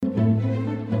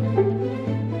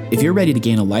If you're ready to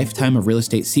gain a lifetime of real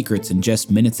estate secrets in just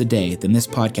minutes a day, then this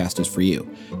podcast is for you.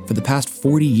 For the past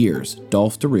 40 years,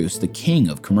 Dolph DeRoos, the king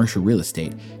of commercial real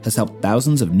estate, has helped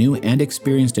thousands of new and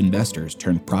experienced investors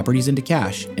turn properties into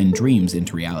cash and dreams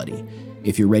into reality.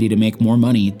 If you're ready to make more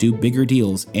money, do bigger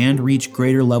deals, and reach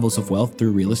greater levels of wealth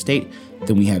through real estate,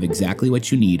 then we have exactly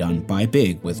what you need on Buy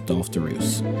Big with Dolph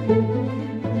DeRoos.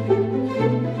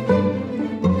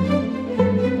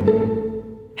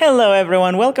 Hello,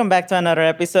 everyone. Welcome back to another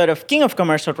episode of King of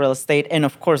Commercial Real Estate. And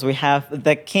of course, we have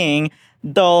the king,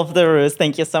 Dolph DeRoos.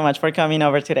 Thank you so much for coming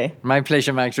over today. My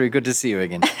pleasure, Marjorie. Good to see you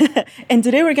again. And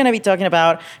today we're going to be talking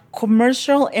about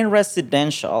commercial and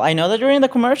residential. I know that you're in the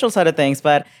commercial side of things,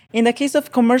 but in the case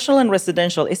of commercial and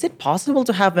residential, is it possible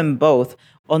to have them both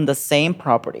on the same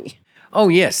property? Oh,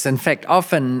 yes. In fact,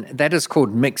 often that is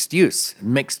called mixed use.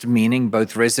 Mixed meaning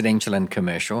both residential and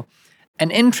commercial.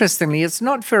 And interestingly, it's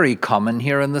not very common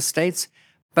here in the States,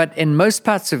 but in most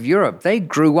parts of Europe, they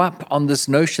grew up on this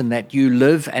notion that you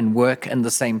live and work in the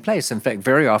same place. In fact,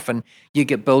 very often you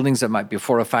get buildings that might be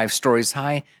 4 or 5 stories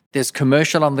high. There's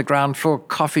commercial on the ground floor,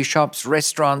 coffee shops,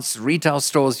 restaurants, retail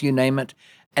stores, you name it.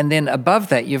 And then above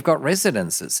that, you've got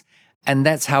residences. And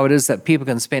that's how it is that people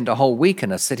can spend a whole week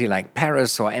in a city like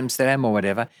Paris or Amsterdam or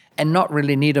whatever and not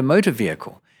really need a motor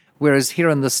vehicle. Whereas here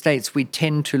in the States, we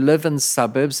tend to live in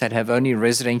suburbs that have only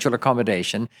residential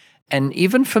accommodation. And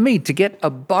even for me, to get a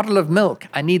bottle of milk,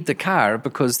 I need the car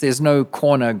because there's no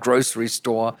corner grocery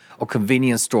store or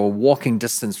convenience store walking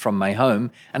distance from my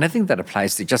home. And I think that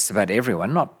applies to just about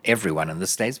everyone, not everyone in the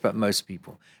States, but most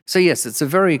people. So yes, it's a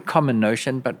very common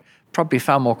notion, but probably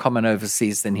far more common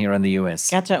overseas than here in the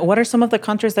US. Gotcha. What are some of the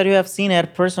countries that you have seen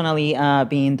it personally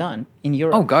being done in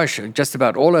Europe? Oh, gosh, just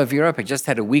about all over Europe. I just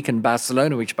had a week in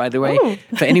Barcelona, which, by the way,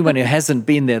 for anyone who hasn't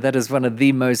been there, that is one of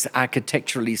the most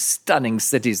architecturally stunning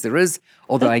cities there is.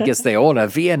 Although I guess they all are.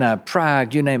 Vienna,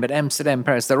 Prague, you name it, Amsterdam,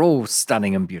 Paris, they're all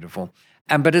stunning and beautiful.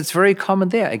 But it's very common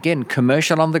there. Again,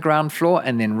 commercial on the ground floor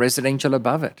and then residential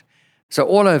above it. So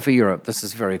all over Europe, this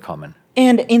is very common.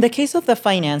 And in the case of the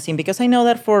financing, because I know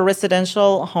that for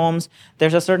residential homes,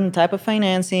 there's a certain type of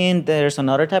financing, there's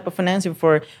another type of financing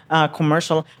for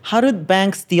commercial. How do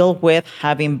banks deal with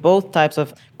having both types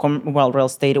of real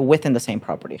estate within the same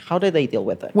property? How do they deal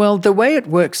with it? Well, the way it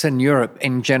works in Europe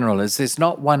in general is there's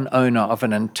not one owner of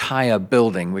an entire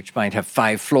building, which might have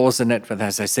 5 floors in it, with,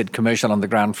 as I said, commercial on the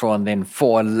ground floor, and then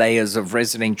 4 layers of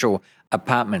residential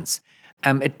apartments.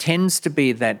 It tends to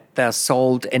be that they're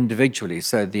sold individually.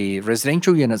 So the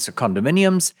residential units are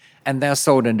condominiums and they're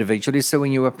sold individually. So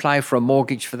when you apply for a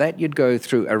mortgage for that, you'd go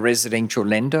through a residential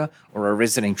lender or a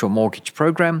residential mortgage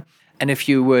program. And if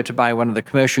you were to buy one of the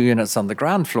commercial units on the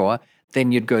ground floor,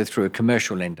 then you'd go through a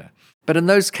commercial lender. But in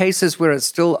those cases where it's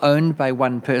still owned by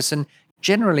one person,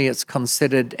 generally it's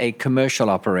considered a commercial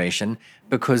operation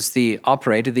because the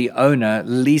operator, the owner,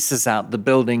 leases out the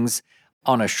buildings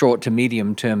on a short to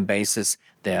medium term basis.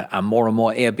 There are more and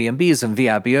more Airbnbs and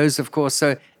VRBOs, of course,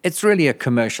 so it's really a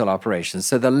commercial operation.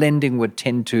 So the lending would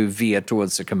tend to veer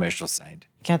towards the commercial side.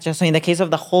 Gotcha. So in the case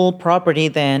of the whole property,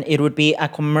 then it would be a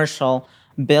commercial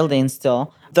building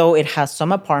still, though it has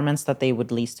some apartments that they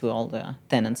would lease to all the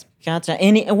tenants. Gotcha.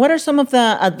 And what are some of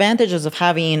the advantages of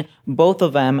having both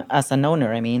of them as an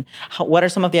owner? I mean, what are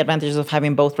some of the advantages of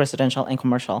having both residential and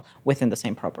commercial within the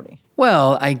same property?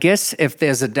 Well, I guess if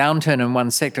there's a downturn in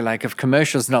one sector, like if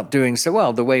commercial's not doing so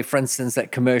well, the way, for instance,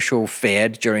 that commercial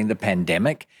fared during the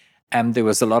pandemic, there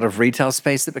was a lot of retail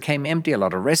space that became empty, a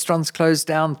lot of restaurants closed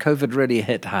down, COVID really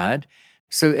hit hard.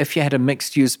 So if you had a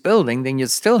mixed-use building, then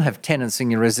you'd still have tenants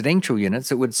in your residential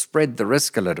units. It would spread the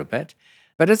risk a little bit,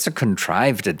 but it's a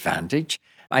contrived advantage.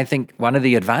 I think one of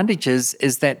the advantages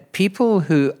is that people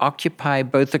who occupy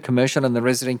both the commercial and the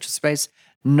residential space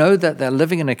know that they're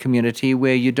living in a community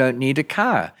where you don't need a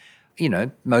car. You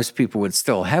know, most people would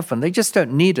still have one. They just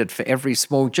don't need it for every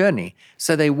small journey.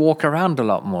 So they walk around a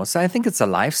lot more. So I think it's a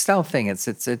lifestyle thing. It's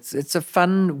a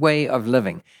fun way of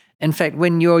living. In fact,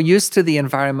 when you're used to the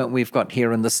environment we've got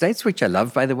here in the States, which I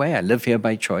love, by the way, I live here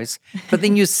by choice, but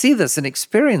then you see this and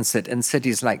experience it in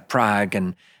cities like Prague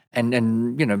and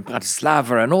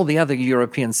Bratislava and all the other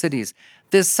European cities,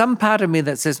 there's some part of me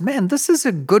that says, man, this is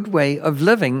a good way of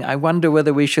living. I wonder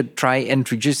whether we should try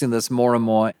introducing this more and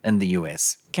more in the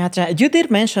US. Gotcha. You did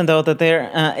mention, though, that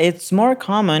it's more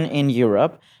common in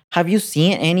Europe. Have you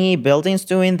seen any buildings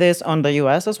doing this on the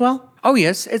US as well? Oh,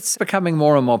 yes, it's becoming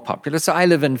more and more popular. So I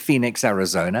live in Phoenix,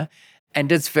 Arizona,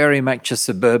 and it's very much a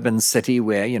suburban city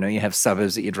where, you have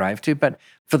suburbs that you drive to. But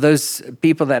for those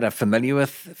people that are familiar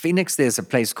with Phoenix, there's a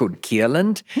place called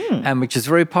Kierland, which is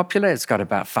very popular. It's got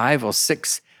about 5 or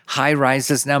 6 high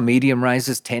rises now, medium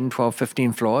rises, 10, 12,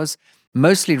 15 floors.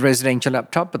 mostly residential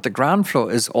up top, but the ground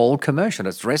floor is all commercial.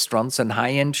 It's restaurants and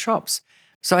high-end shops.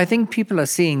 So I think people are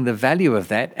seeing the value of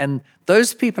that. And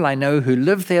those people I know who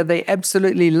live there, they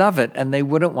absolutely love it, and they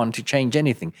wouldn't want to change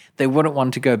anything. They wouldn't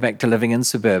want to go back to living in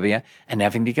suburbia and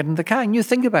having to get in the car. And you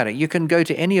think about it, you can go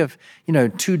to any of,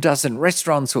 24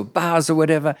 restaurants or bars or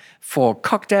whatever for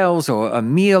cocktails or a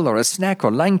meal or a snack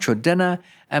or lunch or dinner.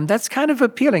 And that's kind of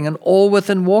appealing, and all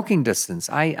within walking distance.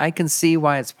 I can see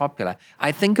why it's popular.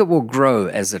 I think it will grow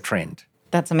as a trend.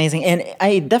 That's amazing. And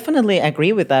I definitely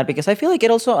agree with that because I feel like it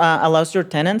also allows your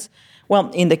tenants, well,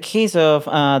 in the case of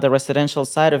the residential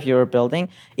side of your building,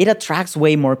 it attracts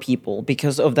way more people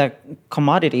because of the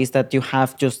commodities that you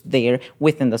have just there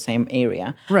within the same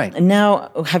area. Right.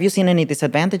 Now, have you seen any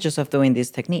disadvantages of doing this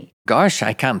technique? Gosh,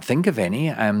 I can't think of any.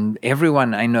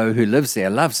 Everyone I know who lives there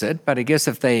loves it, but I guess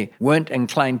if they weren't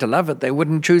inclined to love it, they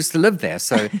wouldn't choose to live there.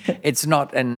 So it's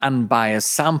not an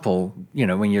unbiased sample.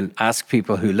 When you ask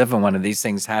people who live in one of these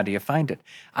things, how do you find it?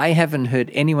 I haven't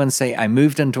heard anyone say, I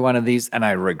moved into one of these and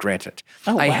I regret it.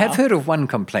 Oh, I wow. have heard of one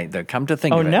complaint, though, come to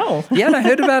think of it. Oh, no. Yeah, and I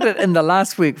heard about it in the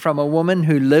last week from a woman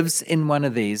who lives in one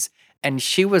of these. And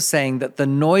she was saying that the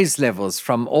noise levels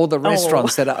from all the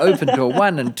restaurants that are open till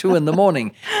 1 and 2 in the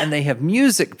morning, and they have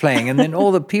music playing, and then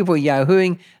all the people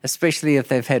yahooing, especially if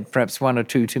they've had perhaps 1 or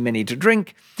 2 too many to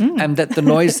drink, and that the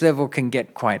noise level can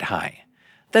get quite high.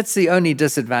 That's the only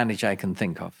disadvantage I can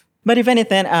think of. But if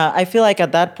anything, I feel like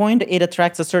at that point, it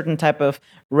attracts a certain type of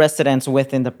residents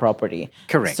within the property.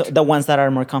 Correct. So the ones that are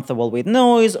more comfortable with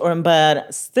noise,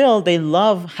 but still they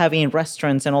love having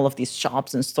restaurants and all of these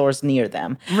shops and stores near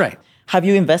them. Right. Have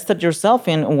you invested yourself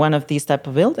in one of these type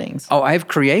of buildings? Oh, I've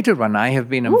created one. I have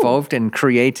been involved in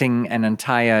creating an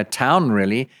entire town,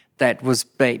 really, that was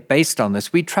based on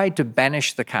this. We tried to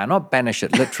banish the car, not banish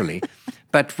it literally,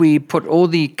 but we put all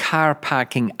the car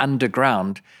parking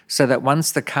underground so that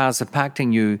once the cars are parked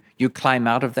and you climb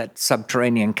out of that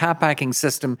subterranean car parking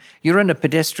system, you're in a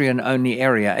pedestrian-only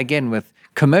area, again, with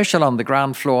commercial on the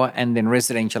ground floor and then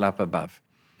residential up above.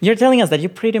 You're telling us that you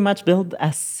pretty much built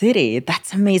a city.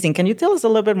 That's amazing. Can you tell us a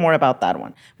little bit more about that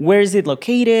one? Where is it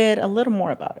located? A little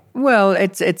more about it. Well,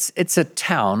 it's a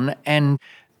town, and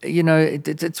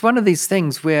it's one of these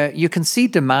things where you can see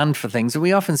demand for things, and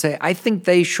we often say, I think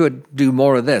they should do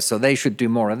more of this or they should do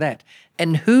more of that.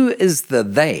 And who is the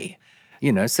they?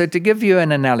 So to give you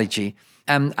an analogy,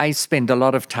 I spend a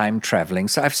lot of time traveling.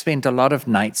 So I've spent a lot of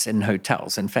nights in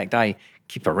hotels. In fact, I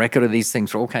keep a record of these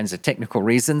things for all kinds of technical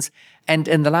reasons. And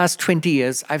in the last 20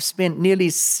 years, I've spent nearly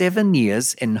 7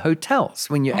 years in hotels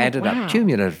when you add it up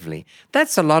cumulatively.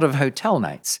 That's a lot of hotel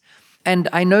nights. And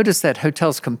I noticed that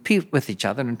hotels compete with each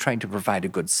other in trying to provide a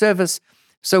good service.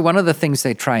 So one of the things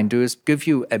they try and do is give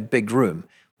you a big room.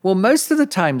 Well, most of the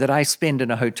time that I spend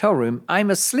in a hotel room, I'm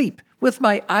asleep with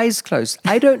my eyes closed.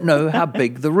 I don't know how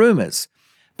big the room is.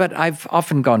 But I've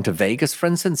often gone to Vegas, for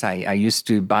instance. I used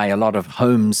to buy a lot of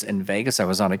homes in Vegas. I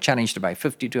was on a challenge to buy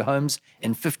 52 homes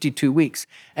in 52 weeks.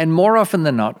 And more often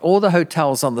than not, all the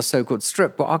hotels on the so-called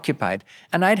strip were occupied,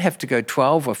 and I'd have to go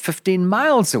 12 or 15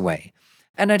 miles away.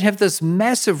 And I'd have this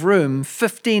massive room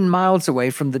 15 miles away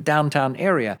from the downtown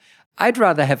area. I'd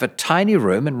rather have a tiny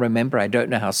room, and remember, I don't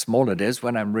know how small it is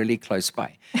when I'm really close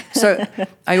by. So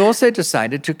I also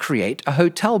decided to create a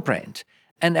hotel brand.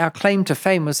 And our claim to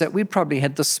fame was that we probably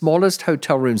had the smallest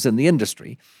hotel rooms in the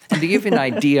industry. And to give you an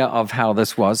idea of how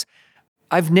this was,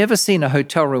 I've never seen a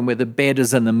hotel room where the bed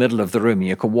is in the middle of the room and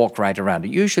you can walk right around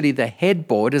it. Usually the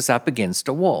headboard is up against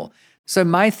a wall. So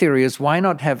my theory is, why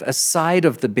not have a side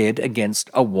of the bed against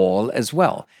a wall as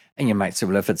well? And you might say,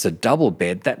 well, if it's a double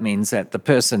bed, that means that the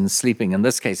person sleeping, in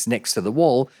this case, next to the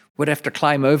wall, would have to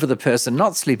climb over the person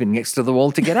not sleeping next to the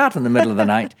wall to get out in the middle of the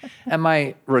night. And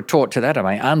my retort to that, or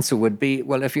my answer would be,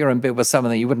 well, if you're in bed with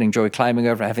someone that you wouldn't enjoy climbing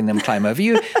over, having them climb over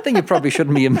you, then you probably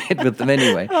shouldn't be in bed with them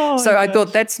anyway. So I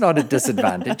thought that's not a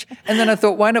disadvantage. And then I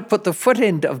thought, why not put the foot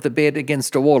end of the bed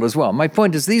against a wall as well? My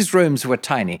point is, these rooms were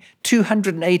tiny,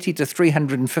 280 to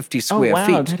 350 square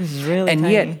feet. That is really and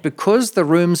tiny. Yet, because the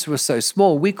rooms were so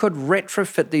small, we could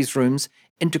retrofit these rooms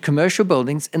into commercial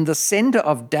buildings in the center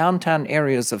of downtown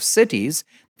areas of cities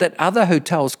that other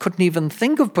hotels couldn't even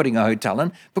think of putting a hotel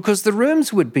in because the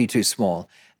rooms would be too small.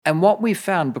 And what we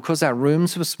found, because our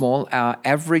rooms were small, our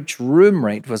average room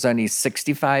rate was only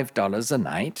 $65 a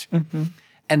night. Mm-hmm.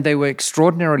 And they were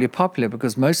extraordinarily popular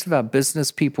because most of our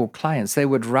business people, clients, they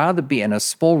would rather be in a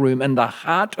small room in the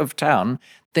heart of town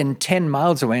than 10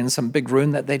 miles away in some big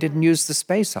room that they didn't use the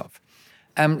space of.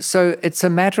 So it's a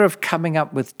matter of coming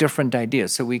up with different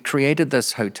ideas. So we created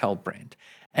this hotel brand.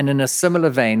 And in a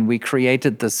similar vein, we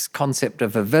created this concept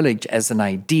of a village as an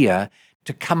idea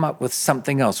to come up with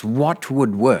something else. What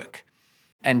would work?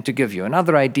 And to give you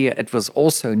another idea, it was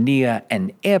also near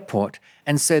an airport.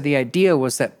 And so the idea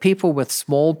was that people with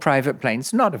small private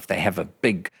planes, not if they have a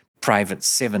big private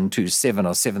 727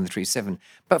 or 737,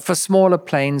 but for smaller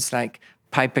planes like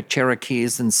Piper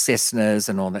Cherokees and Cessnas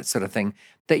and all that sort of thing,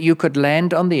 that you could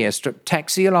land on the airstrip,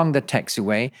 taxi along the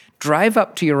taxiway, drive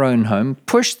up to your own home,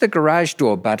 push the garage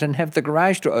door button, have the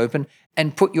garage door open,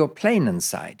 and put your plane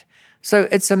inside. So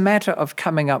it's a matter of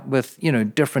coming up with,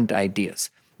 different ideas.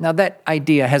 Now, that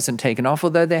idea hasn't taken off,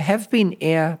 although there have been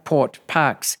airport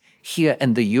parks here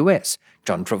in the US.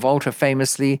 John Travolta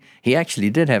famously, he actually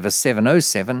did have a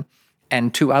 707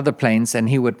 and 2 other planes, and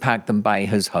he would park them by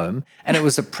his home. And it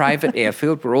was a private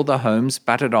airfield where all the homes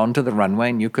butted onto the runway,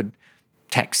 and you could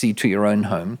taxi to your own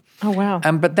home. Oh, wow.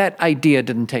 But that idea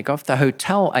didn't take off. The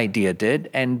hotel idea did,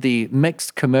 and the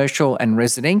mixed commercial and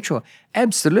residential,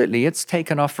 absolutely, it's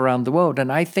taken off around the world.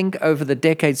 And I think over the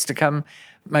decades to come,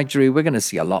 Marjorie, we're going to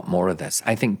see a lot more of this.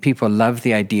 I think people love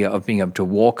the idea of being able to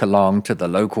walk along to the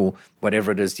local,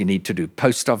 whatever it is you need to do,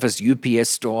 post office, UPS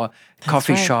store,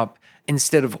 coffee shop,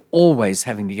 instead of always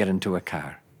having to get into a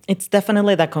car. It's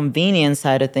definitely the convenience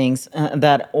side of things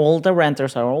that all the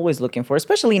renters are always looking for,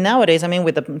 especially nowadays. I mean,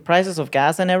 with the prices of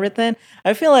gas and everything,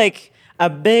 I feel like a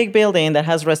big building that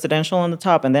has residential on the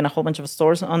top and then a whole bunch of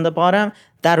stores on the bottom,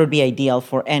 that would be ideal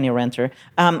for any renter.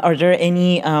 Are there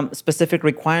any specific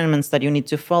requirements that you need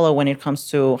to follow when it comes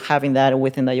to having that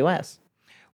within the U.S.?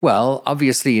 Well,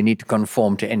 obviously, you need to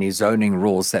conform to any zoning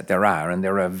rules that there are, and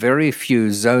there are very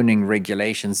few zoning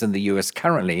regulations in the U.S.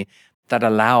 currently that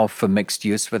allow for mixed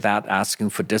use without asking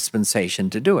for dispensation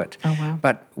to do it. Oh, wow.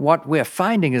 But what we're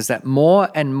finding is that more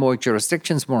and more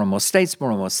jurisdictions, more and more states, more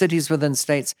and more cities within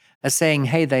states are saying,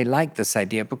 hey, they like this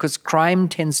idea because crime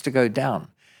tends to go down.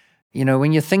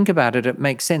 When you think about it, it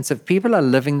makes sense. If people are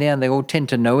living there and they all tend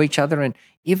to know each other, and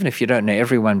even if you don't know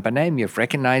everyone by name, you've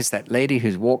recognized that lady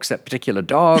who walks that particular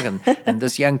dog and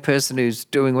this young person who's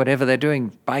doing whatever they're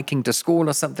doing, biking to school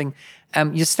or something,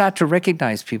 you start to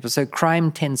recognize people. So crime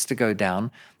tends to go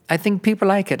down. I think people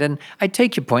like it. And I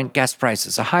take your point, gas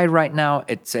prices are high right now.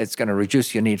 It's going to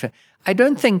reduce your need for... I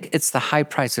don't think it's the high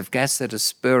price of gas that is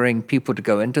spurring people to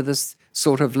go into this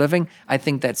sort of living. I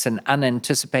think that's an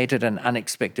unanticipated and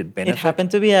unexpected benefit. It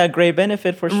happened to be a great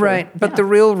benefit for sure. Right, but the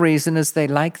real reason is they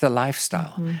like the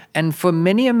lifestyle. Mm-hmm. And for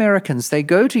many Americans, they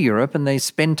go to Europe and they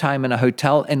spend time in a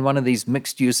hotel in one of these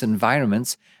mixed-use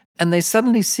environments, and they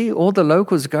suddenly see all the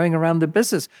locals going around the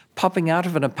business, popping out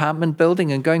of an apartment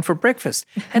building and going for breakfast.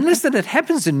 And listen, it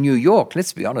happens in New York.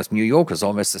 Let's be honest, New York is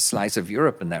almost a slice of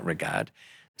Europe in that regard.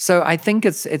 So I think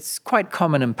it's quite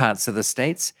common in parts of the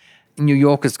States. New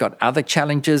York has got other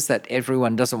challenges that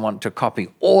everyone doesn't want to copy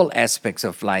all aspects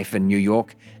of life in New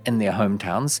York in their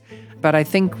hometowns. But I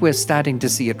think we're starting to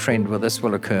see a trend where this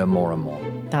will occur more and more.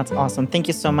 That's awesome. Thank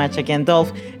you so much again,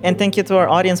 Dolph. And thank you to our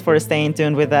audience for staying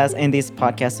tuned with us in this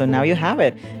podcast. So now you have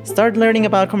it. Start learning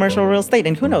about commercial real estate.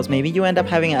 And who knows, maybe you end up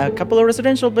having a couple of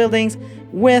residential buildings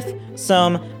with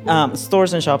some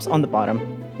stores and shops on the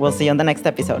bottom. We'll see you on the next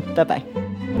episode. Bye-bye.